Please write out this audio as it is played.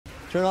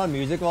Turn on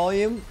music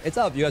volume. It's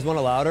up. You guys want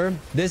it louder?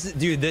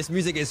 Dude, this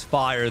music is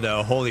fire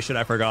though. Holy shit,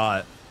 I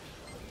forgot.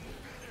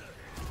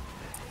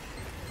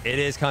 It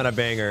is kind of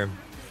banger.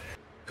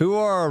 Who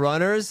are our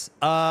runners?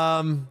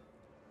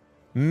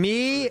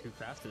 Me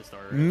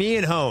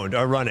and Honed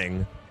are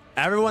running.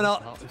 Everyone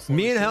else,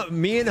 me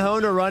and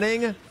Honed are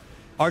running.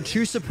 Our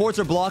two supports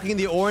are blocking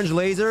the orange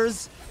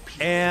lasers,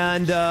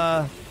 and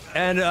I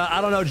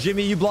don't know,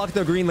 Jimmy, you blocked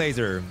the green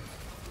laser.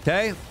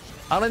 Okay,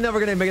 I don't know if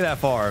we're gonna make it that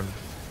far.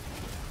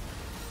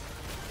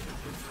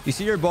 You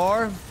see your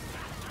bar?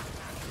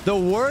 The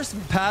worst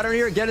pattern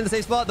here. Get in the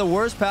safe spot. The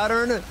worst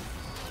pattern.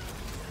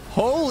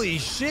 Holy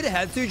shit,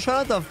 Hetsu, try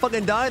not to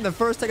fucking die in the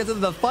first seconds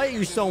of the fight,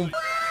 you so...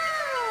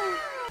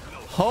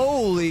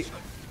 Holy...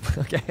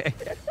 Okay.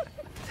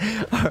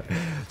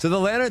 So the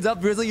lantern's up,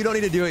 Grizzly. You don't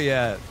need to do it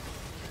yet.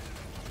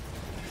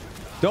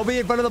 Don't be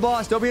in front of the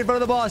boss. Don't be in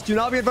front of the boss. Do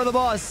not be in front of the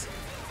boss.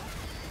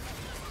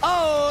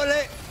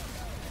 Oh,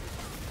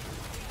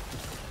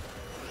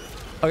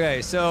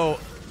 okay, so...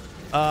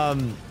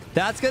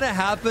 that's gonna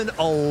happen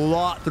a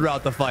lot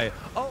throughout the fight.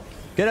 Oh,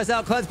 get us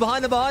out, Cleanse.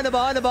 Behind him. Oh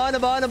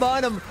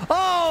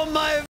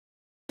my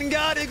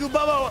god,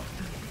 Ikubabo.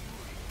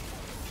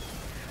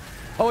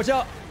 Oh, watch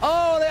out.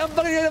 Oh, I'm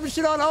fucking getting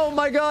shit on. Oh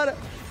my god.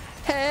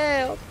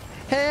 Help.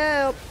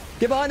 Help.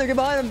 Get behind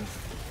him.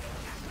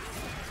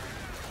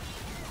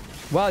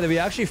 Wow, did we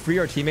actually free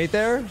our teammate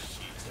there?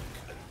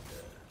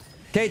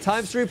 Okay,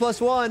 times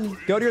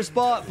 3+1. Go to your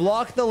spot.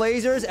 Block the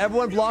lasers.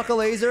 Everyone block a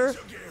laser.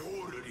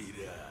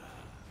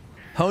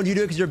 Hone, you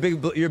do it because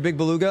you're big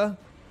beluga.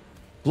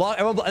 Block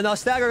everyone. And now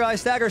stagger,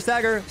 guys.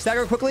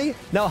 Stagger quickly.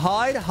 Now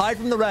hide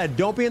from the red.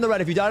 Don't be in the red.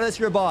 If you die to this,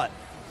 you're a bot.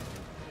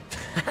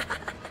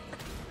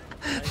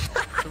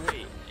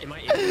 Wait, am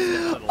I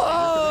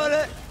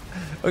Oh,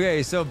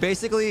 okay, so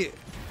basically,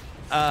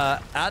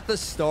 at the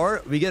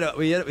start, we get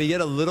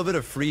a little bit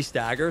of free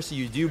stagger. So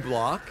you do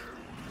block.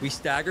 We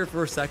stagger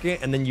for a second,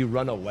 and then you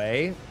run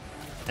away,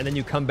 and then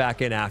you come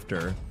back in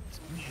after.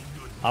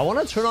 I want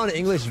to turn on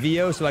English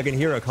VO so I can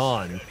hear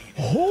Akkan.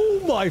 Oh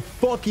my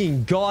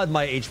fucking god,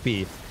 my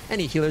HP.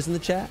 Any healers in the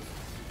chat?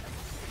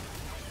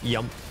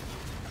 Yum.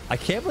 I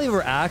can't believe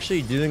we're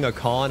actually doing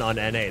Akkan on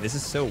NA. This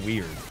is so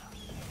weird.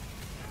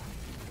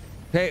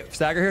 Okay,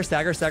 stagger here.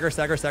 Stagger.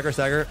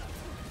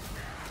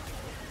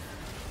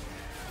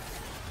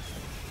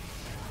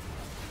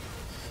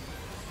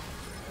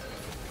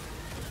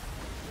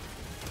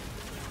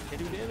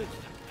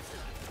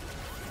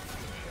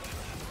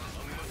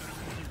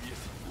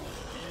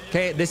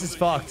 Okay, this is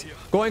fucked.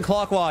 Going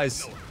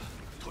clockwise.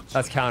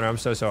 That's counter. I'm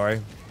so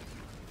sorry.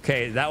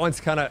 Okay, that one's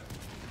kind of...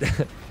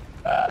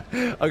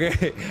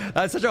 Okay,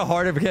 that's such a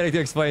hard mechanic to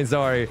explain.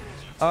 Sorry.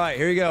 All right,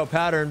 here you go.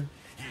 Pattern.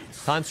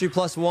 Times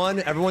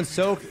 3+1. Everyone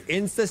soak.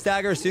 Insta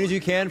stagger as soon as you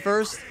can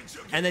first.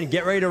 And then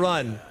get ready to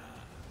run.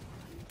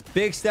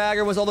 Big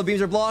stagger once all the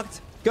beams are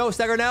blocked. Go,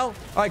 stagger now. All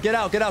right, get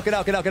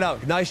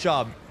out. Nice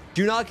job.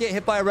 Do not get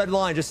hit by a red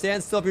line. Just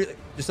stand still.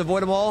 Just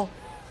avoid them all.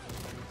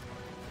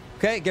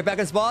 Okay, get back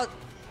in spot.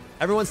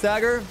 Everyone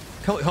stagger.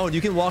 Hone,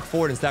 you can walk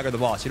forward and stagger the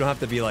boss. You don't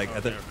have to be like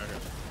at the...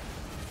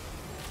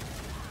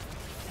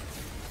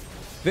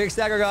 Big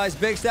stagger, guys.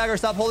 Big stagger.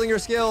 Stop holding your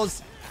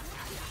skills.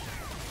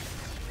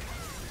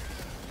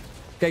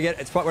 Okay,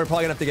 we're probably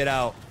gonna have to get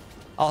out.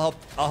 I'll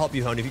help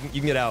you, Hone. If you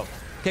can get out.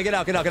 Okay, get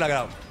out.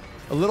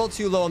 A little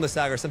too low on the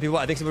stagger. I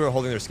think some people are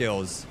holding their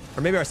skills.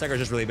 Or maybe our stagger is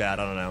just really bad.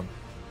 I don't know.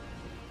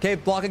 Okay,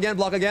 block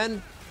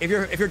again. If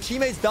your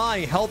teammate's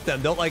dying, help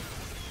them. Don't like...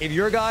 If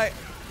your guy...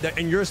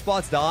 and your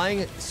spot's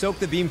dying, soak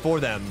the beam for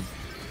them.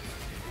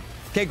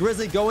 Okay,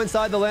 Grizzly, go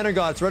inside the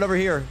Lanterngodx. It's right over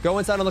here. Go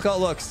inside and look how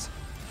it looks.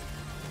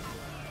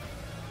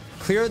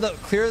 Clear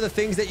the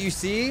things that you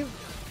see.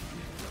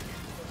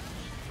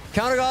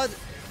 Counter God.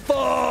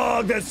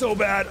 Fuck, that's so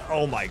bad.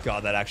 Oh my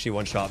god, that actually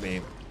one-shot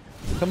me.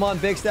 Come on,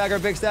 big stagger.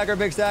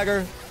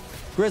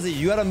 Grizzly,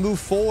 you gotta move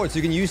forward so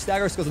you can use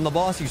stagger skills on the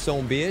boss, you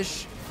son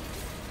bitch.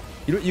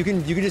 You have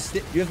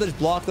to just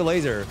block the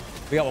laser.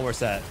 We got one more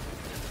set.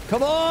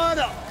 Come on!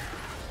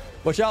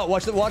 Watch out,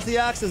 watch the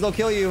axes, they'll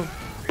kill you.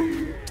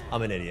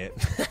 I'm an idiot.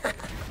 I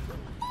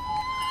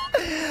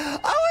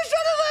was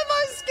trying to let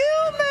my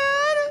skill,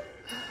 man.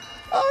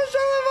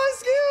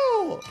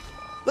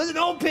 Listen,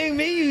 don't ping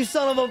me, you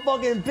son of a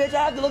fucking bitch.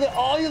 I have to look at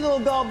all you little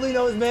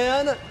goblinos,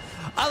 man.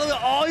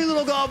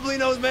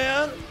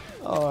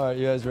 All right,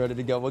 you guys ready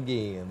to go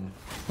again?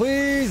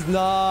 Please,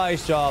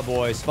 nice job,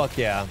 boys. Fuck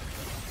yeah.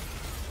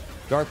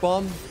 Dark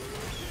bomb.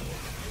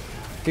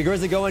 Okay,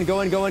 Grizzly, go in.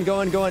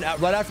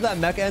 Right after that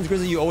mech ends,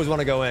 Grizzly, you always want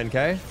to go in,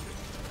 okay?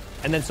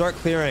 And then start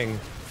clearing.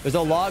 There's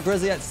a lot,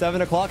 Grizzly, at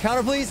 7 o'clock.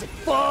 Counter, please.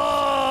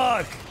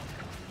 Fuck!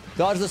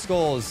 Dodge the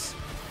skulls.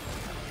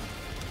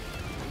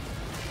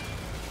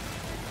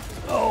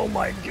 Oh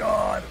my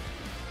god.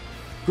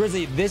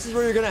 Grizzly, this is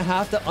where you're going to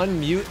have to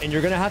unmute, and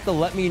you're going to have to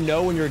let me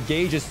know when your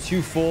gauge is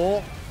too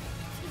full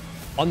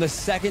on the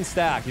second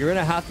stack. You're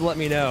going to have to let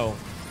me know.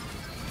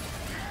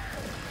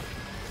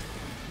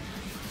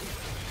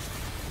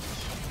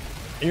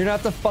 And you're gonna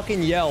have to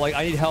fucking yell like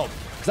I need help,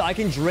 because I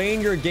can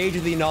drain your gauge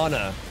with the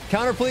Inanna.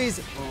 Counter,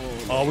 please.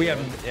 Oh, we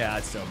have. Yeah,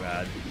 it's so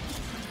bad.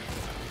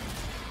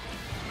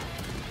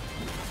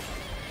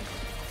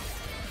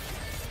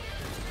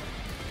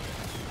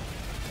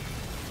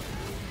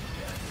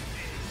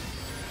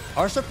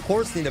 Our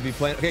supports need to be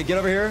playing. Okay, get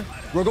over here.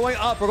 We're going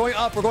up. We're going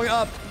up. We're going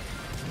up.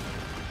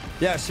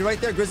 Yeah, she's right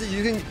there, Grizzly.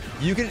 You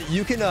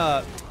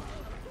can.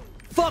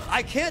 Fuck!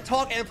 I can't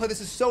talk and play.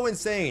 This is so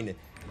insane.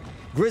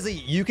 Grizzly,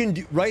 you can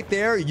do right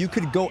there. You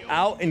could go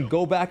out and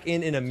go back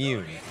in and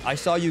immune. I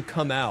saw you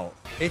come out.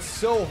 It's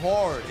so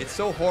hard. It's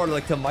so hard,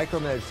 like to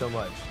micromanage so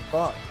much.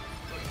 Fuck.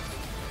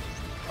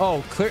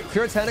 Oh,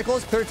 clear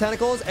tentacles,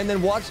 and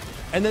then watch,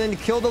 and then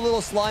kill the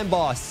little slime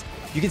boss.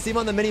 You can see him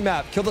on the mini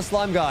map. Kill the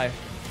slime guy.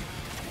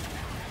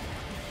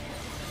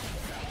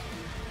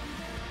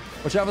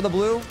 Watch out for the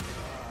blue.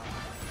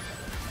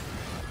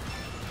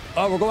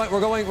 Oh, we're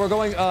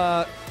going,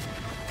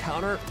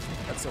 counter.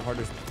 That's so hard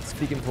to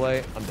speak and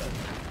play. I'm done.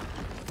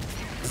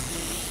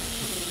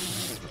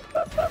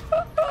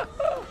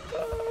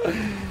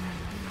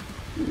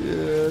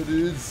 Yeah,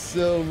 dude,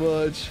 so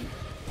much.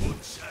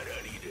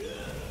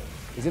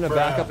 He's gonna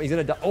back up. He's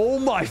gonna die. Oh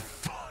my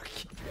fuck.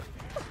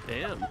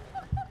 Damn.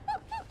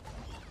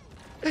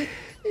 That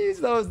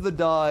was the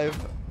dive,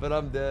 but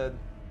I'm dead.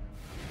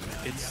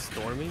 It's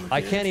storming.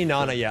 I can't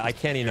Inanna yet. I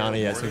can't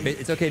Inanna yet. So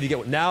it's okay if you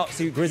get now.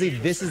 See, Grizzly,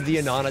 this is the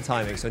Inanna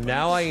timing. So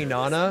now I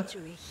Inanna.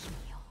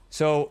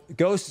 So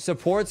ghost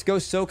supports, go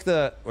soak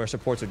the, or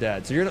supports are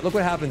dead. So you're gonna look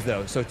what happens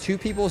though. So 2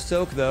 people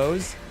soak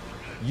those.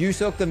 You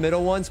soak the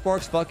middle one,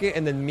 Sparks, fuck it,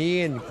 and then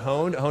me and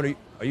Hone. Hone,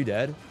 are you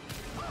dead?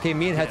 Okay,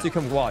 me and Hetsu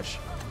come watch.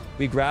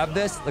 We grab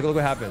this. Look what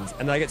happens,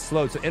 and then I get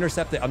slowed. So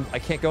intercept it. I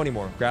can't go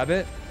anymore. Grab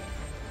it,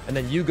 and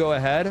then you go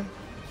ahead,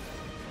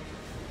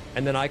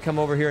 and then I come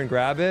over here and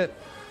grab it.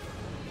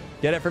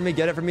 Get it for me,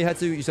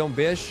 Hetsu. You son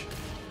bish.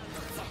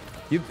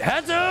 You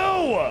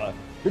Hetsu!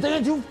 You're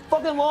taking too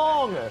fucking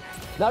long.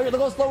 Now look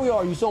how slow we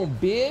are. You son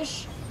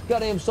bish.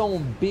 Goddamn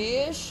son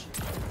bish.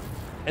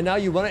 And now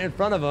you run it in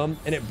front of him,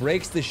 and it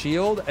breaks the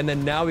shield, and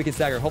then now we can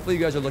stagger. Hopefully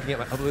you guys are looking at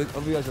my. Hopefully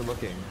you guys are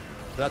looking.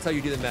 So that's how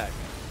you do the mech.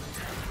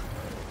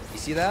 You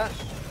see that?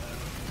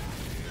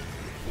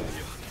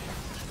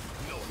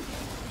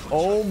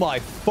 Oh my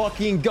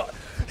fucking god!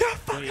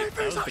 Wait,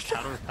 that was the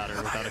counter pattern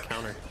without a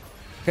counter.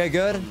 Okay,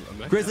 good.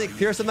 Grizzly,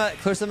 clear some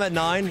at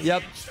 9.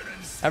 Yep.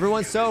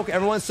 Everyone soak.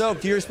 Everyone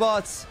soak. Do your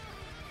spots.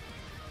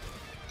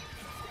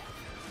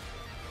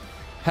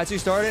 Hetsu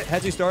start it.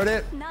 Hetsu start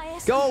it.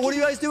 Go. What are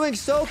you guys doing?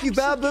 Soak, you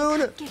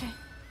baboon.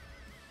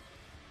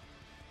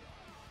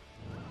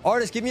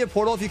 Artist, give me a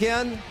portal if you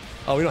can.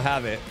 Oh, we don't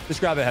have it. Just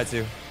grab it,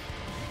 Hetsu.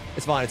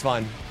 It's fine. It's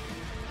fine.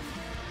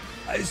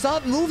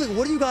 Stop moving.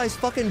 What are you guys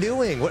fucking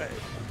doing? What?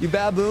 You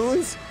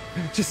baboons?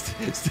 Just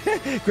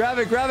grab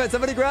it. Grab it.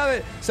 Somebody grab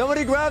it.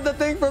 Somebody grab the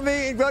thing for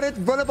me and run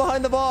it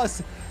behind the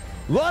boss.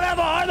 Run it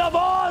behind the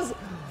boss.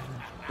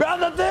 Grab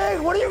the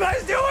thing. What are you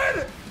guys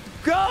doing?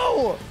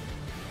 Go.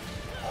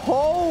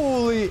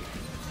 Holy.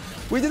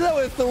 We did that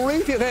with 3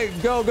 people. Hey,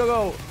 go, go,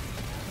 go.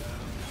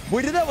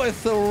 We did that with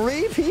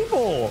 3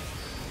 people.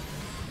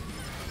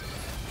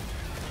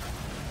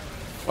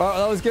 Oh,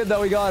 that was good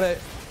though. We got it.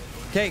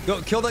 Okay,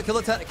 go kill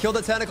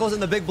the tentacles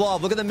and the big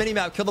blob. Look at the mini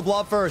map. Kill the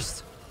blob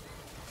first.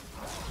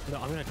 No,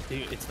 I'm gonna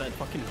do. It's that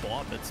fucking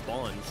blob that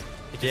spawns.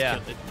 It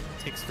just it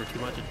takes for too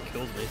much. It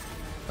kills me.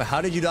 But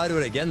how did you die to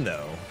it again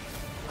though?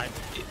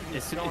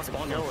 As soon as it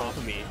spawned on top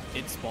of me,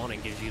 it spawning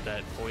gives you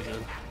that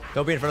poison.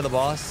 Don't be in front of the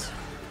boss.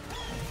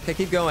 Okay,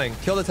 keep going.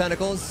 Kill the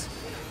tentacles.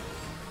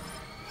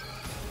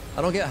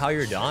 I don't get how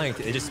you're dying.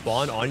 It just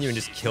spawned on you and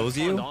just kills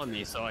you. It spawned on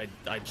me, so I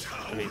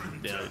mean,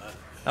 yeah.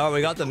 All right,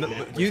 we got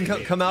the. You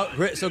can come out.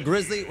 So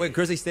Grizzly, wait,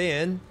 Grizzly,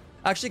 stay in.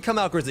 Actually, come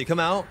out, Grizzly. Come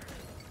out.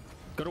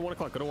 Go to 1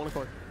 o'clock. Go to 1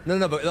 o'clock.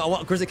 No,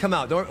 but Grizzly, come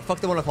out. Don't fuck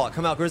the 1 o'clock.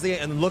 Come out, Grizzly,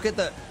 and look at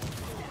the.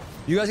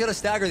 You guys gotta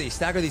stagger these.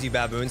 Stagger these, you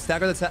baboons.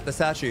 Stagger the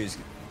statues.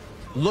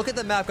 Look at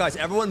the map, guys.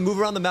 Everyone move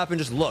around the map and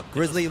just look.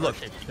 Grizzly, look.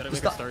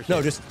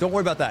 No, just don't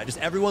worry about that. Just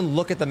everyone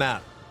look at the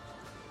map.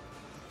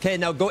 Okay,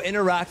 now go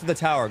interact with the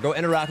tower. Go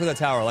interact with the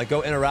tower. Like,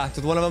 go interact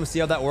with one of them. See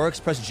how that works.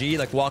 Press G.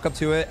 Like, walk up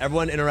to it.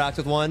 Everyone interact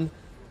with one.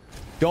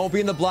 Don't be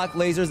in the black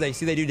lasers.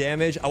 They do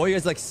damage. I want you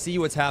guys to, like, see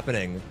what's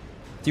happening.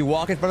 If you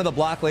walk in front of the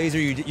black laser,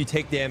 you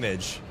take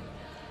damage.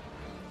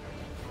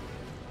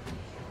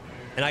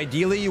 And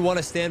ideally, you want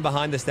to stand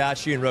behind the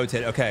statue and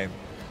rotate. Okay.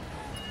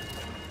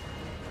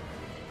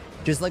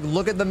 Just, like,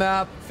 look at the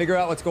map. Figure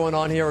out what's going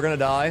on here. We're going to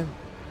die.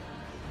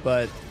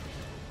 But...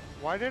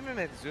 Why didn't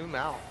it zoom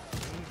out?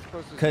 Isn't it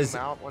supposed to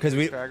zoom out once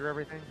you stagger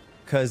everything?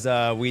 Because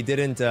we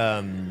didn't,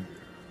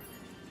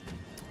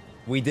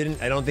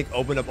 I don't think,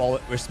 open up all...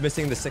 We're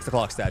missing the 6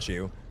 o'clock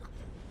statue.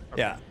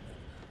 Okay. Yeah.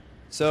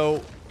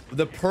 So,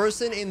 the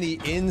person in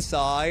the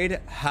inside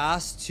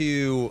has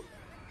to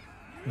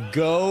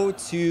go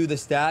to the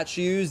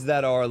statues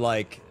that are,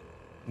 like,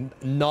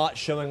 not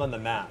showing on the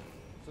map.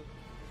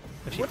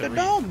 What the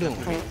dog doing?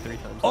 3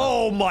 times.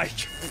 Oh, my...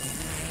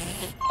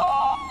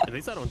 At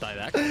least I don't die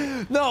that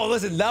quick. No,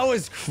 listen, that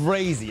was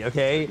crazy,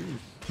 okay?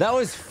 That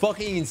was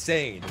fucking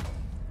insane.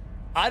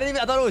 I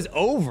thought it was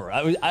over.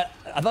 I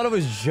thought it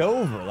was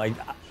Jover. Like,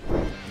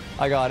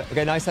 I got it.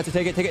 Okay, nice. Hetsu,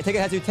 take it. Take it. Take it,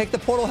 Hetsu. Take the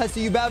portal,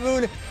 Hetsu, you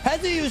baboon.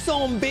 Hetsu, you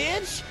son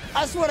bitch.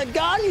 I swear to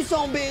God, you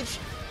son bitch.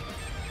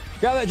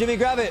 Grab it, Jimmy.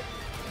 Grab it.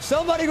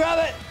 Somebody grab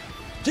it.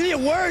 Jimmy,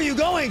 where are you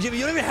going, Jimmy?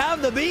 You don't even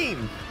have the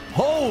beam.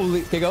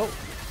 Holy. Okay, go.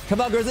 Come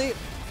out, Grizzly.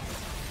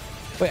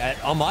 Wait,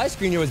 on my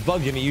screen, it was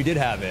bugged, Jimmy. You did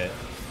have it.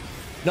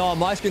 No, on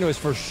my screen, it was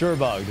for sure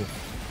bugged.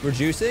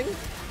 Reducing.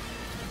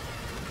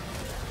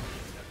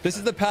 This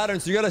is the pattern,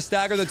 so you got to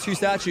stagger the 2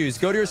 statues.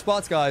 Go to your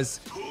spots,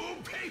 guys.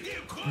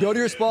 Go to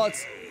your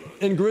spots.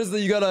 In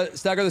Grizzly, you got to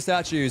stagger the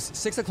statues.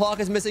 6 o'clock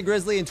is missing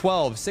Grizzly and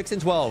 12. 6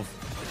 and 12.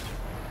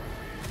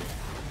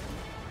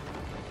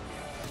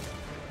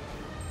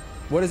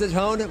 What is it,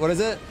 Toned? What is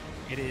it?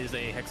 It is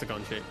a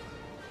hexagon shape.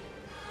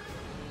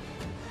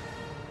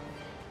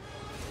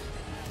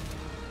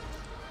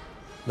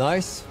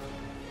 Nice.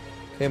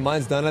 Okay,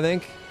 mine's done, I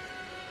think.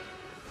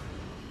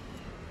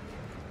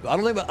 I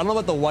don't know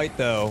about the white,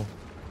 though.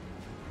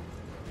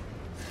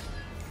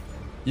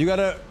 You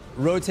gotta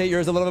rotate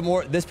yours a little bit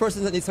more. This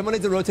person someone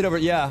needs to rotate over.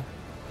 Yeah.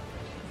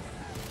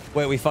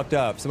 Wait, we fucked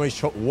up.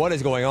 What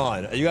is going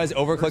on? Are you guys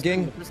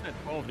overclicking? The person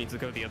at 12 needs to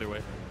go the other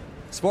way.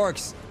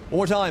 Sparks, one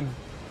more time.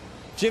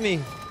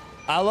 Jimmy,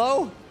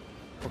 Allo?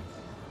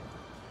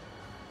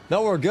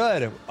 No, we're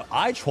good.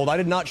 I trolled. I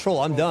did not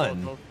troll. I'm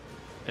done.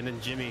 And then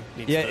Jimmy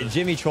needs to...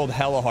 Jimmy trolled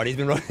hella hard. He's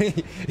been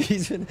running.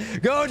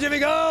 Go, Jimmy,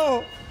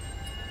 go!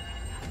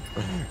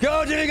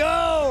 Go, Jimmy,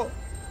 go!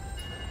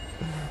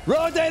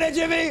 Rotate it,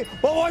 Jimmy!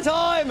 One more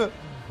time!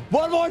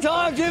 One more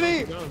time,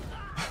 Jimmy!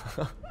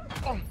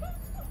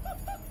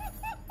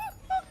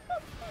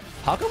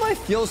 How come I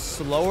feel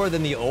slower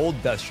than the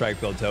old Death Strike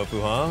build,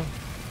 Tofu, huh?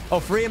 Oh,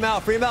 free him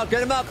out,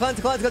 get him out, cleanse,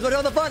 cleanse, cleanse,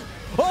 on the front!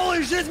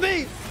 Holy shit, it's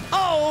me!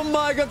 Oh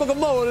my god,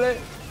 guacamole!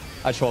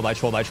 I trolled. I'm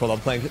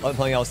playing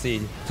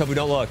LC. Tofu,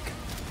 don't look.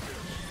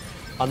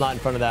 I'm not in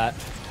front of that.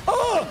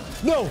 Oh!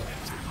 No!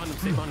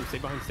 Stay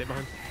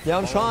behind. Yeah,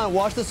 I'm trying.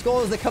 Watch the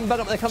skulls. They come back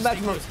up. They come back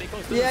from...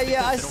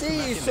 Yeah, I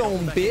see you, son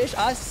bitch.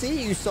 I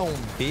see you, son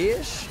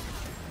bitch.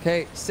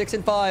 Okay, 6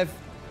 and 5.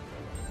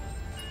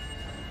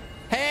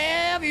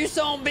 Have you,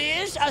 son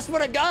bitch? I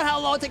swear to God, how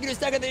long it take you to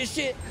stagger this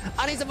shit?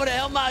 I need someone to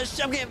help my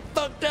shit. I'm getting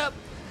fucked up.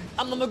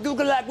 I'm a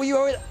Google like where you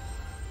are.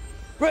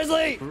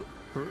 Grizzly!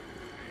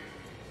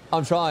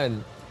 I'm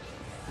trying.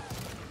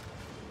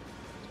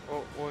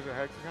 What was it,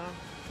 hexagon?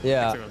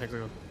 Yeah.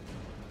 Hexagon.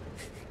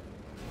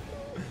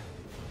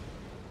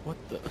 What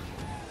the?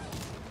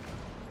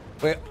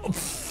 Wait.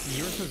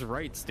 Yours was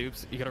right,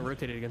 Stoopzz. You gotta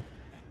rotate it again.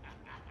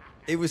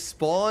 It was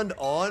spawned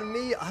on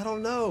me? I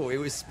don't know.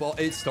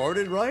 It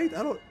started right?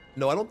 I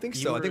don't think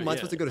so. I think mine's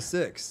supposed to go to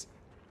 6.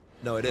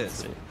 No, it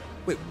is.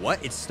 Wait,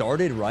 what? It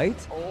started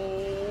right?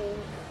 Oh.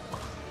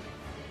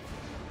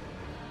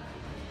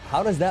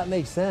 How does that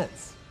make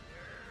sense?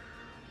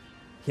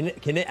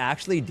 Can it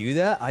actually do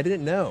that? I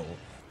didn't know.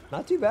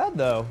 Not too bad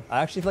though.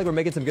 I actually feel like we're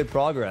making some good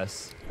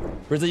progress.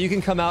 Grizzly, you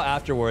can come out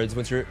afterwards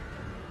once you're...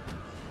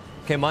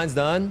 Okay, mine's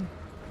done.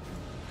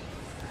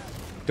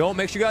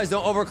 Make sure you guys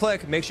don't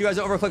overclick. Make sure you guys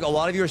don't overclick. A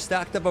lot of you are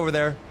stacked up over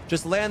there.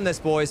 Just land this,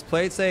 boys.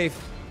 Play it safe.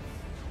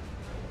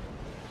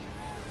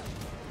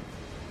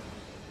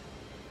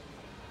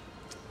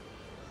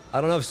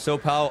 I don't know if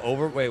Sopal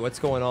over... Wait, what's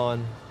going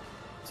on?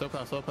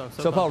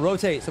 Sopal,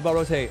 rotate. Sopal,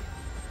 rotate.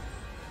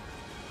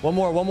 One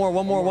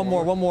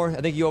more. I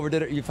think you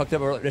overdid it. You fucked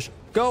up.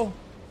 Go.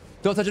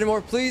 Don't touch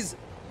anymore, please.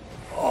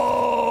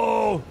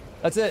 Oh,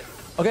 that's it.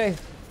 Okay.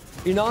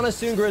 Inanna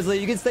soon, Grizzly.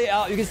 You can stay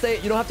out. You can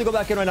stay. You don't have to go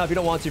back in right now if you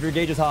don't want to, if your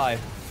gauge is high.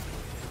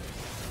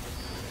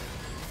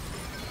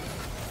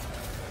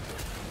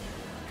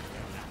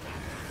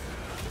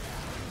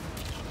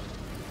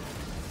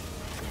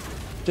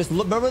 Just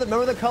look,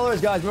 remember the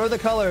colors, guys. Remember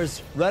the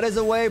colors. Red is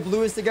away,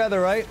 blue is together,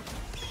 right?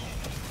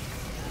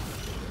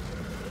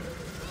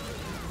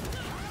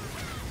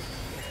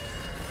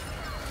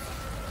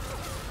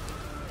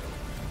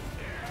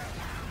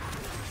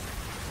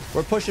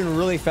 We're pushing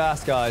really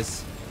fast,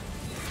 guys.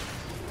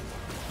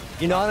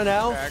 Inanna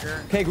now.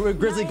 Okay,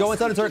 Grizzly, go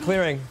inside and start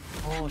clearing.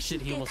 Oh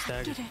shit, he almost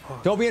staggered.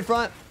 Don't be in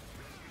front.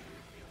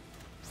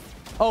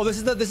 Oh, this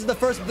is the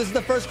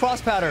first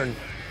cross pattern.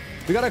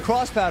 We got a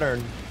cross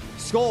pattern.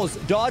 Skulls,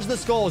 dodge the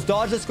skulls,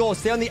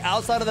 Stay on the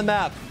outside of the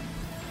map.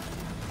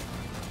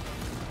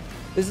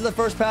 This is the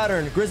first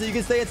pattern. Grizzly, you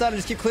can stay inside and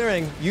just keep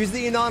clearing. Use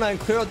the Inanna and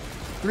clear out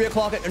 3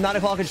 o'clock or 9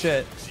 o'clock and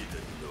shit.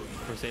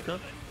 We're safe now?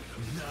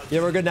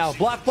 Yeah, we're good now.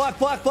 Block.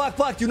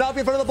 Do not be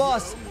in front of the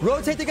boss.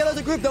 Rotate together as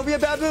a group. Don't be a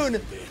baboon.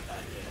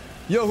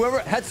 Yo, whoever,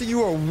 Hetsu,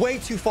 you are way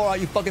too far out,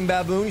 you fucking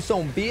baboon. You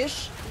son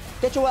bitch.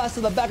 Get your ass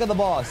to the back of the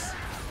boss.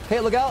 Hey,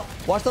 look out.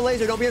 Watch the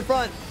laser. Don't be in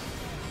front.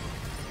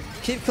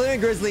 Keep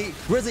clearing, Grizzly.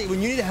 Grizzly,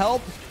 when you need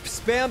help,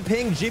 spam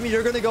ping Jimmy.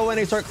 You're going to go in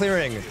and start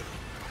clearing.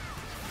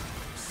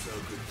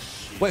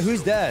 Wait,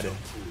 who's dead?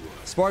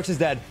 Sparks is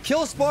dead.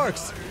 Kill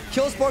Sparks.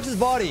 Kill Sparks'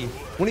 body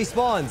when he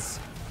spawns.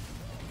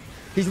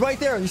 He's right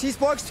there. You see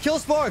Sparks? Kill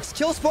Sparks.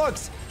 Kill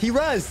Sparks. He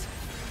rezzed.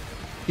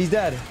 He's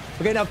dead.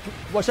 Okay, now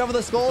watch out for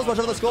the skulls.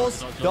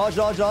 Dodge.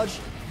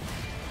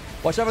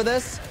 Watch out for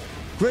this.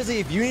 Grizzly,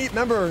 if you need,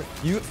 remember,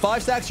 you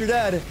 5 stacks, you're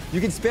dead.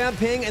 You can spam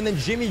ping, and then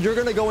Jimmy, you're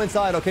gonna go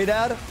inside, okay,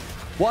 Dad?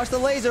 Watch the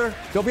laser.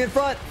 Don't be in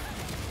front.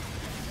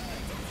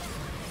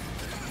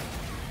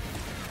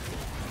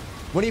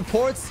 When he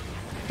ports,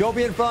 don't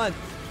be in front.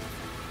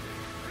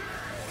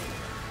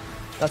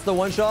 That's the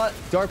one shot.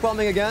 Dark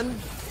bombing again.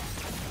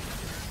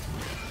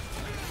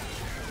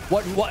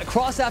 What?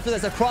 Cross after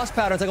this. A cross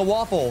pattern. It's like a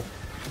waffle.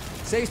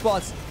 Safe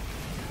spots.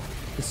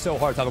 It's so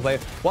hard to play.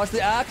 Watch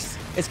the axe.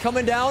 It's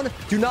coming down.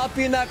 Do not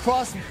be in that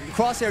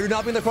crosshair. Do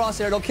not be in the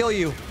crosshair. It'll kill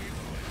you.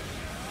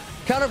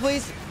 Counter,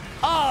 please.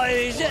 Oh,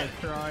 shit. I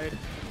tried.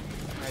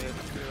 I did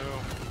too.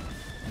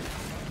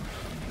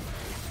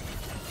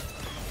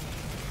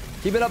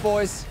 Keep it up,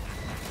 boys.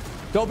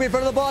 Don't be in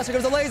front of the boss. Here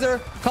comes the laser.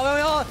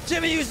 Coming on.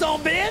 Jimmy, you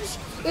son bitch.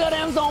 You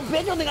goddamn son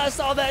bitch. I don't think I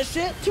saw that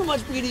shit. Too much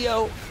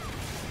video.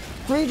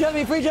 Free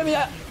Jimmy. Free Jimmy.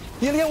 You're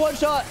gonna get one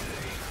shot.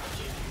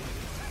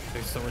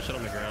 There's so much shit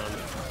on the ground.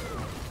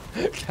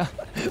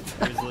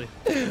 Seriously.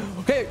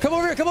 Okay, come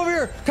over here. Come over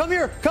here. Come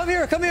here. Come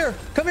here. Come here.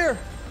 Come here.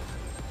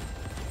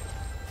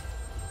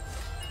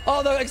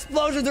 Oh, the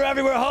explosions are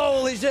everywhere.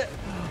 Holy shit.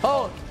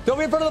 Oh, don't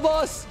be in front of the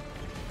boss.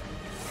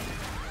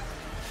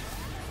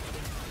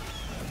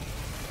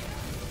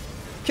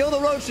 Kill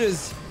the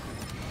roaches.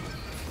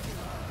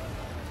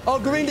 Oh,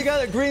 green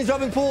together. Green's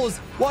dropping pools.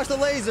 Watch the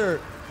laser.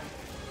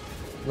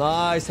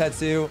 Nice,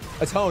 Hetsu.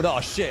 Atoned.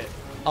 Oh, shit.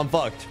 I'm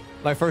fucked.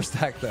 My first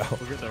stack, though.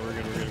 We're good, though. We're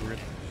good. We're good. We're good.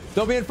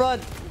 Don't be in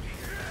front.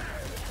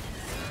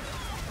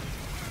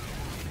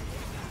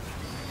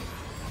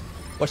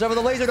 Watch out for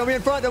the laser. Don't be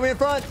in front. Don't be in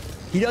front.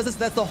 He does this.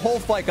 That's the whole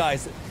fight,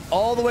 guys.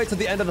 All the way to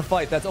the end of the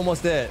fight. That's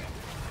almost it.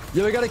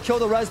 Yeah, we gotta kill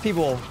the res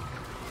people.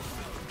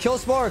 Kill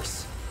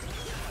Sparks.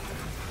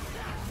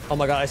 Oh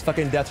my god, I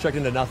fucking death struck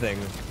into nothing.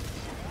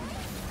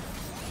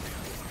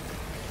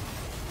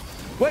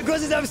 Wait,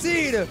 Grizzly's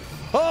MC'd!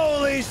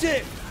 Holy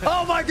shit!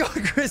 Oh my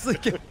god, Grizzly!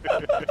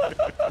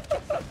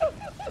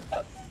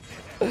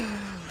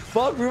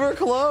 Fuck, we were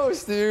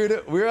close,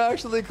 dude. We were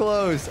actually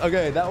close.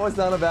 Okay, that was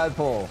not a bad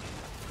pull.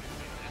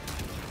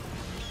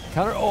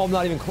 Counter. Oh, I'm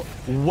not even close.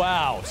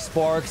 Wow,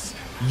 Sparks,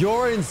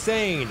 you're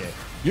insane.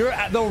 You're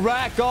at the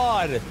Rat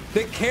God,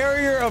 the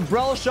carrier of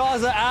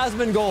Brelshaza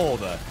Asmongold.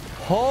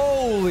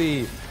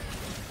 Holy.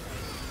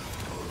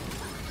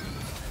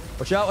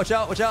 Watch out, watch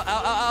out, watch out.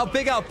 Ow, ow, ow.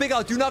 Big out, big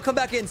out. Do not come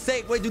back in.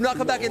 Say, wait, do not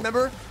come back in,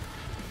 remember?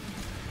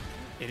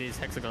 It is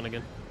hexagon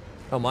again.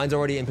 Oh, mine's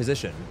already in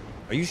position.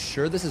 Are you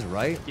sure this is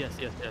right? Yes,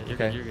 yes, yeah. You're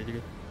okay. Good, you're good, you're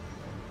good.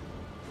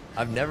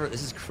 I've never,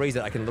 this is crazy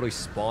that I can literally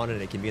spawn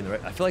and it can be in the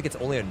right. I feel like it's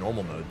only a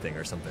normal mode thing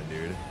or something,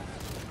 dude.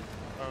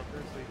 Oh,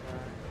 Grizzly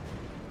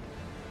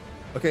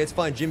guy. Okay, it's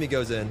fine. Jimmy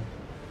goes in.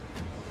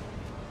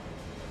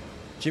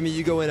 Jimmy,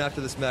 you go in after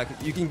this mech.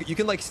 You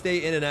can like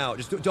stay in and out.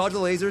 Just dodge the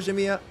lasers,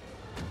 Jimmy. Yeah.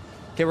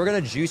 Okay, we're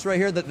gonna juice right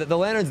here. The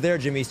lantern's there,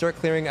 Jimmy. Start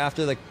clearing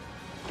after the.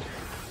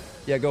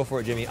 Yeah, go for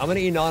it, Jimmy. I'm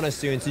gonna Inanna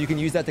soon, so you can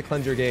use that to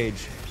cleanse your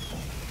gauge.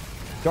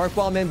 Dark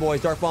bomb in,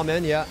 boys. Dark bomb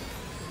in. Yeah.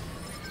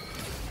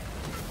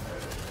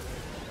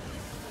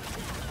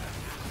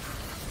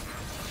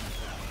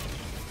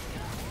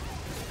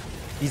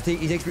 He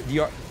takes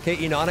DR. Okay,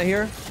 Inanna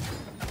here.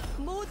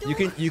 You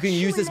can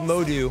use this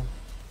Modu.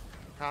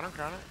 Counter.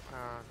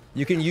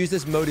 You can use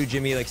this Modu,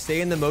 Jimmy. Like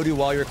stay in the Modu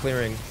while you're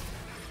clearing.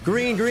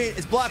 Green.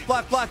 It's black.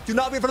 Do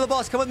not be in front of the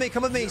boss. Come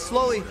with me.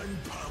 Slowly.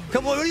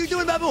 Come on. What are you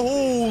doing, Babu?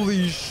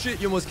 Holy shit!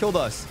 You almost killed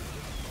us.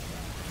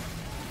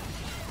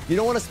 You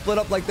don't want to split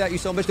up like that, you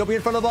son of a bitch. Don't be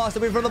in front of the boss.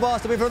 Don't be in front of the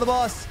boss. Don't be in front of the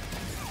boss.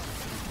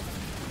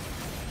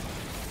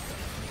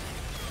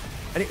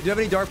 Do you have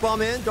any dark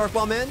bomb in? Dark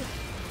bomb in.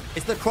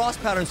 It's the cross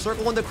pattern.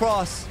 Circle into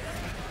cross.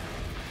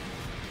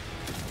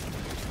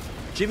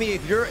 Jimmy,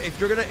 if you're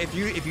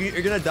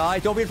gonna die,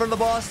 don't be in front of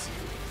the boss.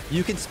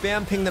 You can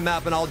spam ping the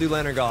map and I'll do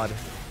Lanterngodx.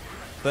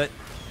 But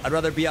I'd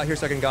rather be out here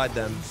so I can guide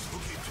them.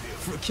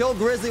 Kill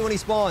Grizzly when he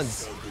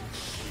spawns.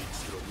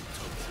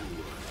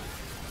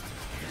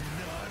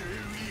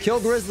 Kill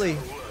Grizzly.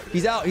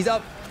 He's out.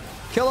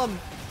 Kill him.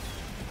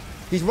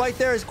 He's right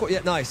there. Yeah,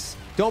 nice.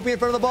 Don't be in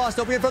front of the boss.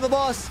 Don't be in front of the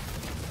boss.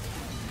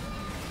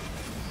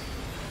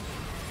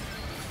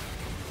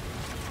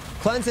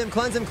 Cleanse him.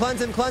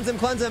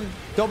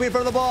 Don't be in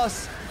front of the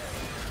boss.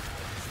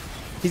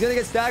 He's gonna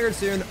get staggered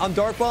soon. I'm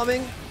dark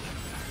bombing.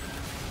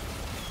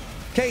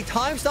 Okay,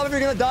 time stop if you're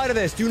gonna die to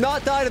this. Do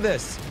not die to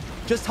this.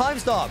 Just time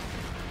stop.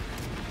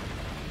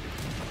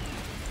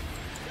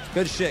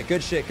 Good shit. I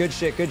don't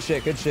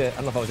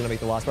know if I was gonna make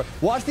the last part.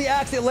 Watch the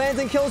axe. It lands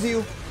and kills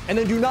you. And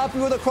then do not be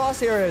where the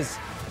crosshair is.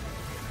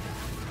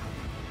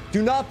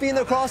 Do not be in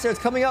the crosshair. It's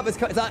coming up. It's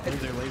not.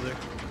 Laser.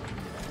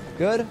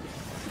 Good.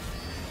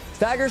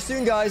 Stagger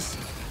soon, guys.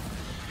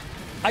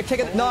 I kick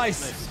it.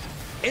 Nice.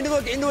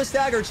 Into a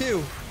stagger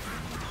too.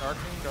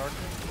 Darkening.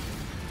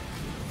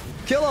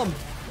 Kill him.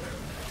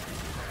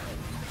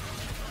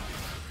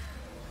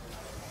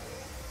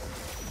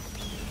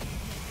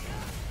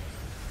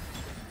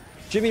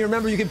 Jimmy,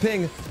 remember you can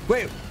ping.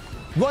 Wait.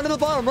 Run to the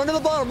bottom.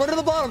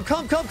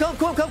 Come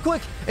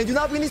quick. And do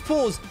not be in these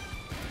pools.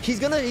 He's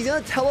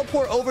gonna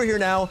teleport over here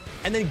now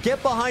and then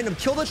get behind him.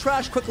 Kill the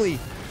trash quickly.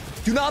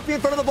 Do not be in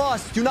front of the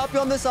boss. Do not be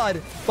on this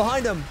side.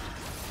 Behind him.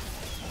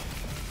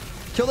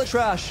 Kill the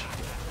trash.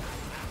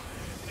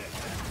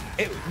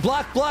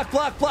 Black.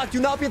 Do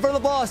not be in front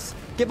of the boss.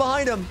 Get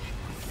behind him.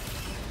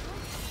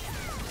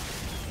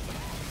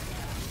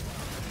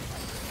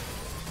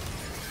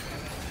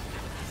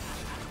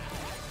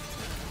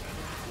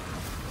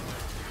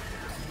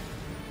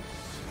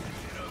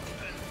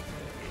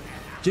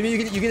 Jimmy,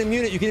 you can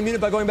immune it. You can immune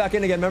it by going back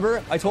in again.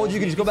 Remember? I told you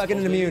can just go back in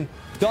and immune.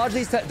 Dodge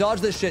this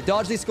shit.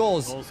 Dodge these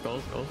skulls.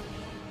 Skulls.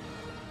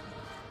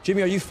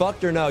 Jimmy, are you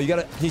fucked or no?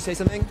 Can you say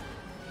something?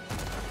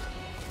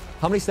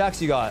 How many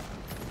stacks you got?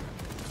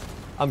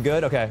 I'm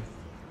good. Okay.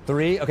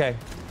 3. Okay.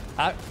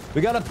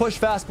 We gotta push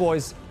fast,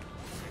 boys.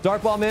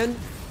 Dark bomb in.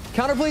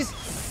 Counter, please.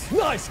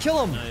 Nice.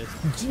 Kill him. Nice.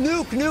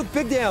 Nuke.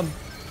 Big damn.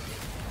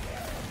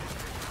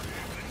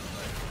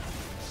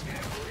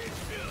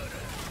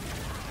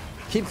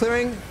 Keep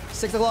clearing.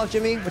 6 o'clock,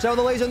 Jimmy. Watch out with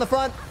the laser in the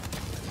front.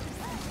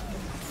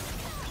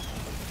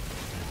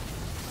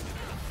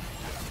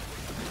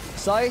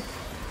 Scythe.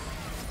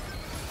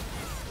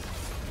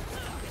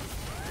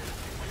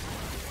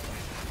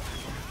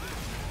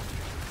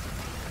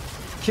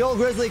 Kill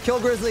Grizzly.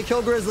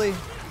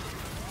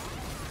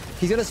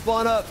 He's gonna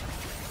spawn up.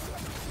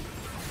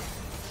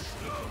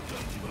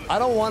 I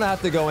don't want to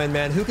have to go in,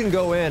 man. Who can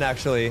go in,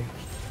 actually?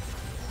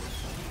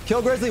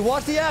 Kill Grizzly.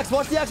 Watch the axe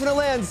when it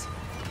lands.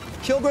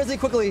 Kill Grizzly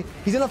quickly.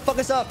 He's gonna fuck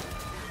us up.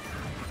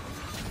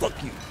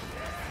 Fuck you.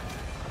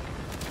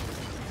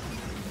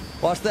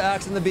 Watch the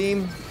axe and the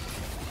beam.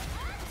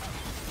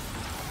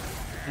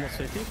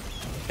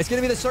 It's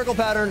gonna be the circle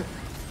pattern.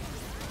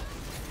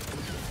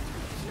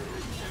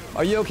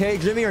 Are you okay,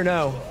 Jimmy, or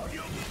no?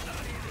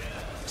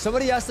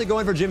 Somebody has to go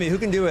in for Jimmy. Who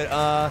can do it?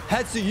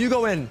 Hetsu, you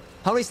go in.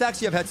 How many stacks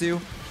do you have, Hetsu?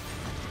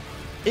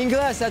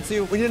 Inglass,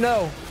 Hetsu. We need to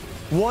know.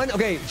 1.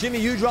 Okay, Jimmy,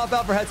 you drop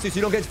out for Hetsu so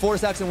you don't get 4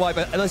 stacks and wipe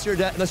unless you're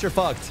dead, unless you're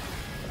fucked.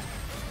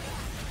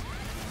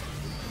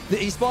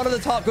 He spawned on the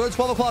top. Go to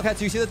 12 o'clock,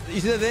 Hetsu. You see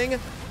the thing?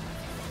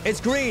 It's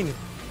green.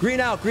 Green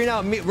out. Run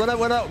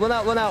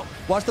out.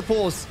 Watch the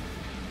pools.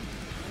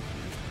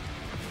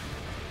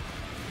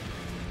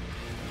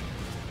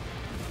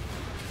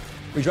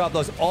 We drop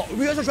those all.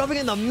 You guys are dropping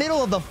in the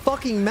middle of the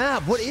fucking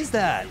map. What is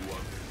that?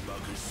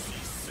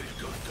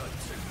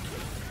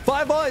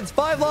 5 lines.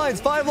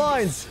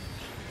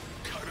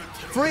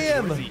 Free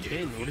him. What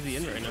is he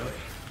in right now?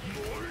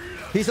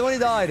 Somebody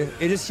died.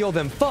 It just killed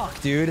him. Fuck,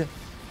 dude.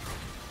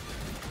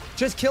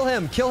 Just kill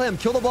him. Kill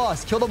the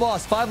boss.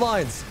 5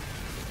 lines.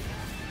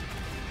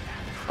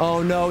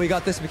 Oh no, we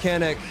got this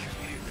mechanic.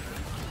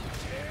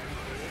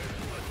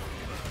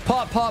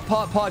 Pot,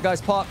 guys.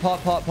 Pot.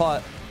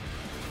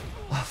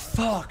 Oh,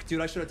 fuck, dude.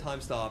 I should have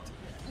time stopped.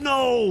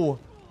 No.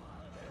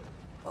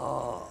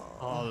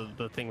 Oh,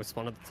 the thing was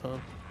spawned at the top.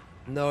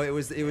 No, it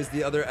was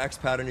the other X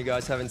pattern you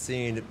guys haven't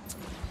seen.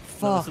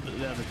 Fuck.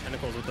 No, the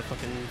tentacles with the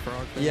fucking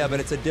frog thing. Yeah, but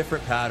it's a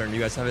different pattern.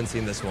 You guys haven't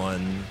seen this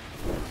one.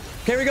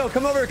 Here we go.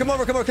 Come over. Come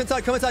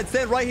inside.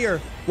 Stand right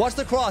here. Watch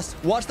the cross.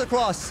 Watch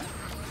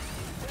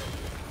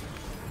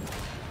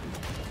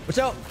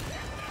out.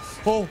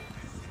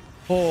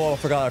 Oh,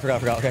 forgot.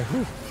 Okay.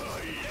 Whew.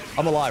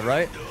 I'm alive,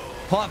 right?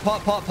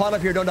 Pot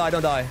up here. Don't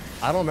die.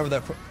 I don't remember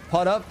that.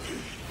 Pot up.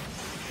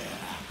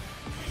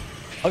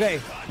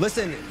 Okay,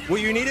 listen. What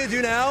you need to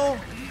do now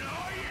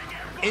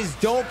is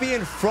don't be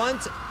in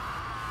front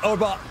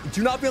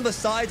do not be on the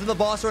sides of the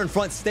boss or in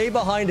front. Stay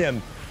behind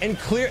him and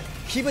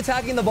keep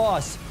attacking the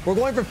boss. We're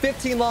going for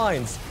 15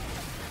 lines.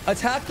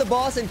 Attack the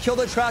boss and kill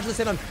the trash at the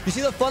same time. You see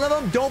the fun of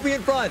them? Don't be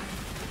in front.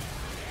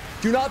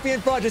 Do not be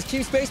in front. Just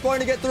keep spacebarring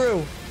to get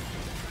through.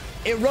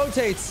 It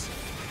rotates.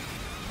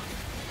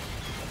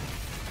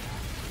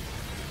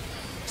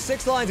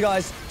 6 lines,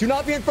 guys. Do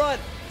not be in front.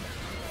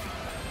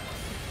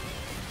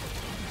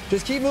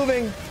 Just keep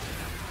moving.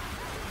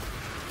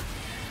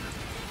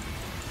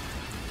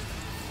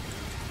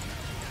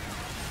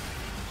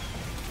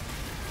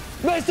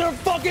 Mr.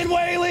 fucking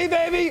Whaley,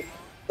 baby!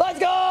 Let's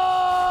go!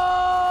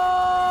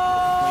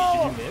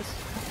 Wait, did you miss?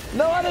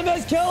 No, I didn't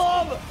miss. Kill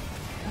him!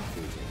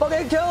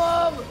 Fucking kill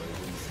him!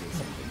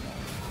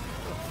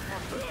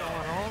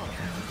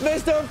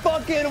 Mr.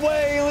 fucking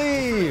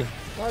Whaley!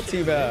 Not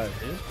too bad.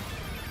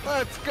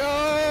 Let's go!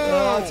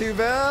 Not too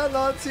bad.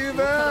 What kind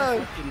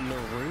of fucking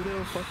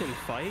Naruto fucking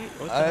fight?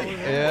 What the hell is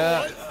that?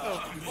 Yeah.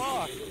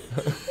 What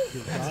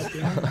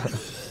the fuck?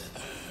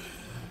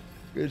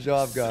 Good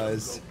job,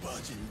 guys.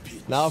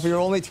 Now, if we were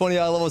only 20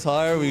 levels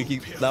higher,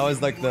 that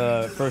was like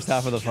the first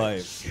half of the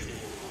fight.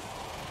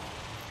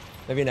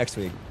 Maybe next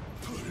week.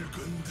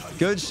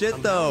 Good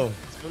shit, though.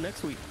 Let's go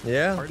next week.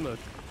 Yeah. Hard mode.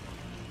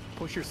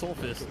 Push your soul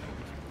fist.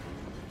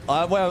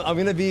 Well, I'm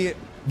gonna be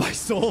my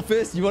soul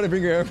fist. You want to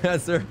bring your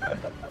Airmancer?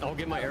 I'll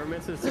get my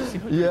Airmancer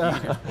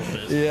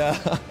 1600.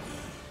 Yeah.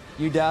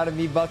 You doubted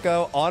me,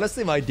 bucko.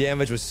 Honestly, my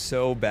damage was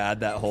so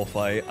bad that whole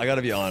fight. I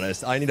gotta be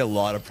honest. I need a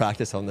lot of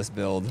practice on this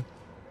build.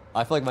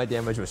 I feel like my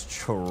damage was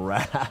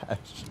trash.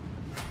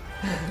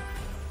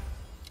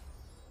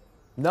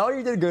 No,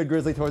 you did good,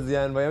 Grizzly, towards the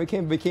end, man.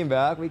 We came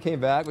back.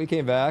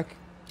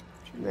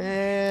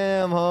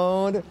 Damn,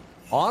 honed.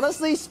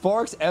 Honestly,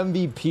 Sparks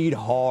MVP'd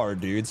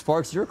hard, dude.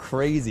 Sparks, you're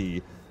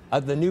crazy.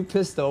 At the new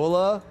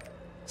Pistola,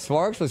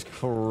 Sparks was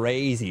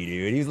crazy,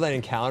 dude. He was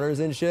letting counters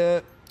and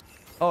shit.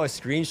 Oh, a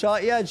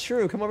screenshot? Yeah,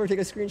 true. Come over and take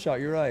a screenshot.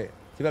 You're right.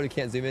 Too bad we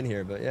can't zoom in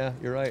here, but yeah,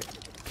 you're right.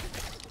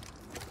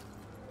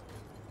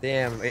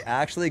 Damn, it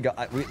actually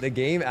got... the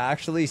game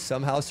actually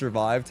somehow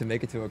survived to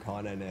make it to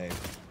Akkan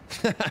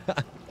NA.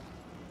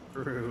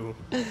 True.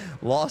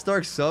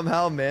 lostark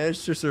somehow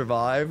managed to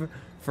survive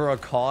for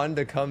Akkan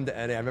to come to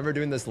NA. I remember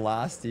doing this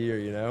last year,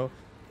 you know?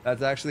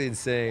 That's actually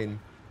insane.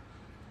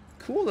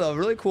 Cool, though.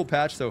 Really cool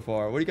patch so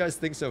far. What do you guys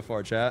think so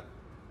far, chat?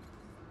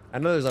 I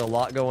know there's a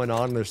lot going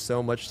on. There's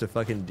so much to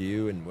fucking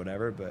do and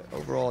whatever, but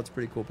overall, it's a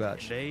pretty cool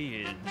patch. Today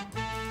is